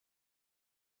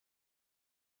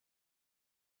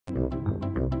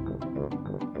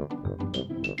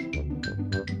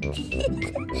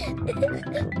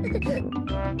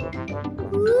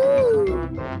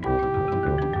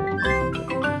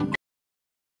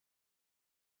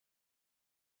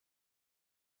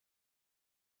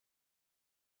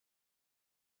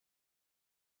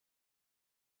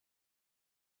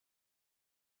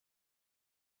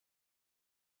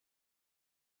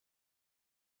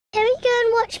Can we go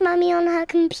and watch Mummy on her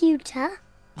computer?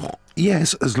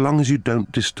 Yes, as long as you don't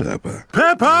disturb her.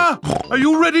 Peppa, are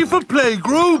you ready for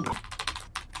playgroup?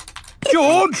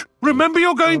 George, remember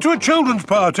you're going to a children's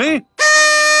party?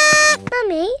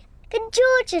 Mummy, can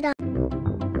George and I...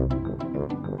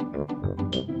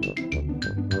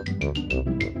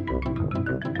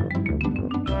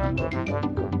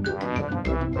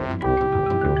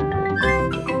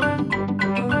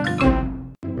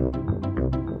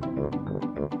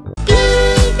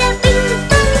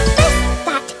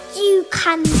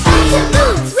 Can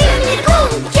boots, swim in the pool,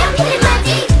 jump in the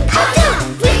muddy puddle,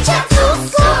 reach out to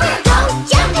score a goal,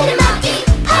 jump in the muddy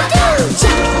puddle,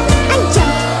 jump and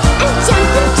jump and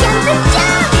jump and jump and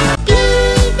jump. Be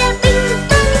the bing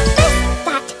bong best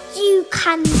that you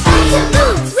can be.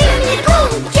 Boots, swim in the pool,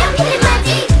 jump in the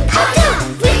muddy puddle,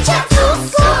 reach out to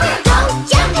score a goal,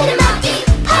 jump in the muddy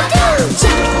puddle,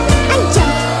 jump and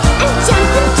jump and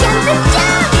jump and jump and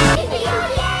jump.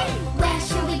 Where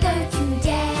shall we go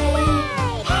today?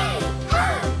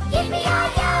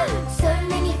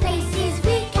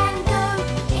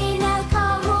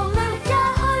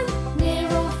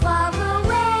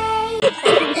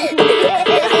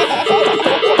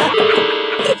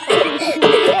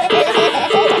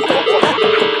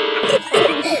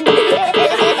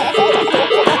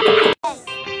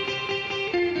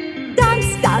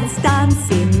 Dance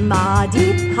in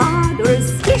muddy puddles,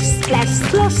 splish, splash,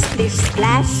 splosh, splish,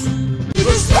 splash. To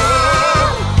the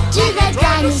storm, to the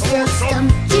dinosaur storm,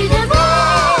 to the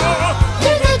roar,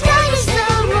 to the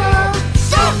dinosaur roar.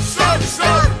 Stop, stop,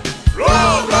 stop,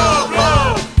 roar, roar, roar.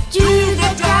 To the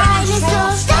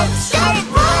dinosaur, stop, stop,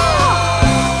 roar.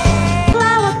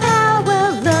 Flower power,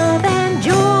 love and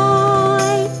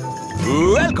joy.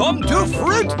 Welcome to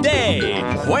Fruit Day,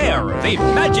 where the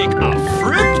magic of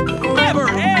fruit never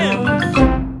ends.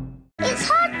 It's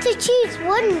hard to choose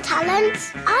one talent.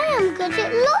 I am good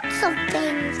at lots of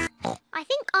things. I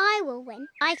think I will win.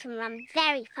 I can run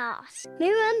very fast.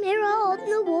 Mirror, mirror on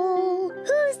the wall,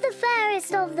 who's the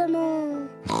fairest of them all?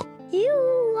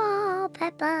 You are,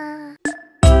 Peppa.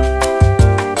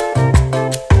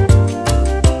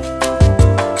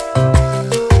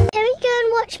 Can we go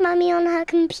and watch Mummy on her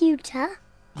computer?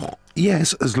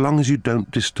 Yes, as long as you don't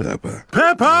disturb her.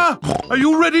 Peppa, are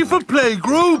you ready for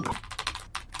playgroup?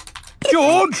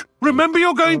 George, remember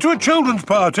you're going to a children's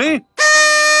party?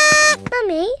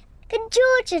 Mummy, can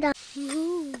George and I...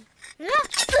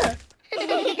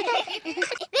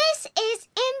 This is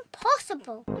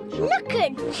impossible. Look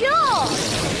at George.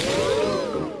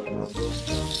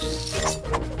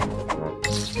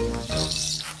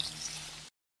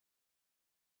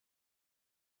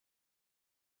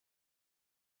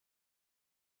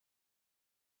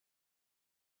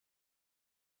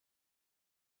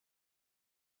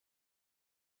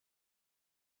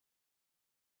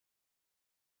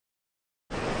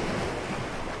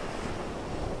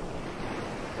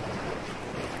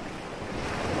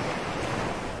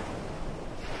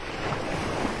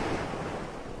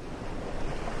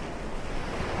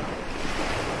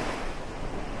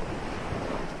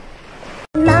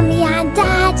 Mummy and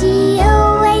Daddy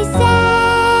always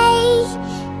say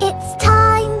it's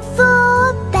time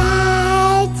for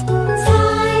bed.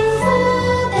 Time for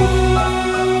bed.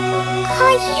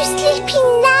 Are you sleeping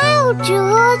now,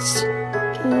 George?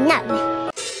 No.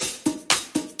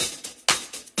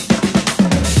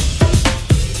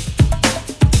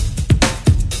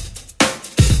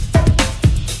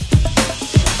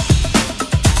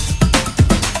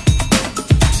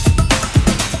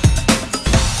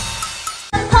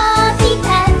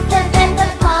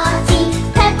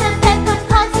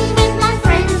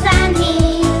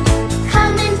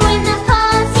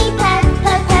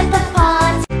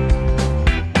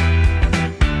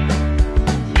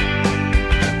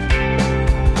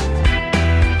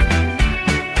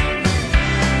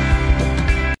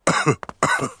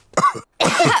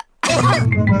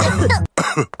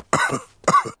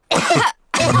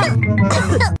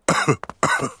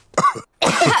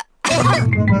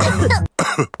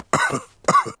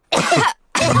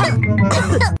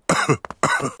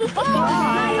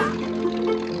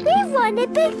 We've won a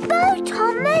big boat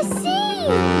on the sea!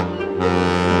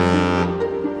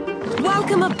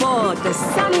 Welcome aboard the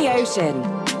sunny ocean.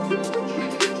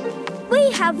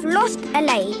 We have lost a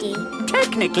lady.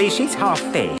 Technically, she's half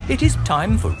fish. It is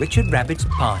time for Richard Rabbit's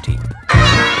party.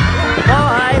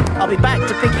 Bye! I'll be back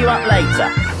to pick you up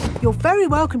later. You're very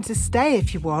welcome to stay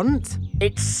if you want.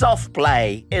 It's soft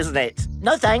play, isn't it?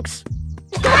 No thanks.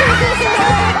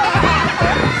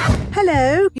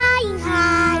 Hello. Flying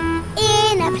high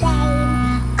in a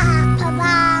plane, up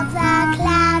above the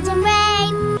clouds and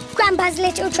rain. Grandpa's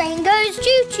little train goes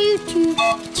choo-choo-choo,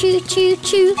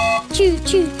 choo-choo-choo,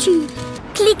 choo-choo-choo.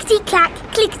 Clickety-clack,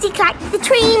 the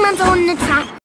train runs on the track.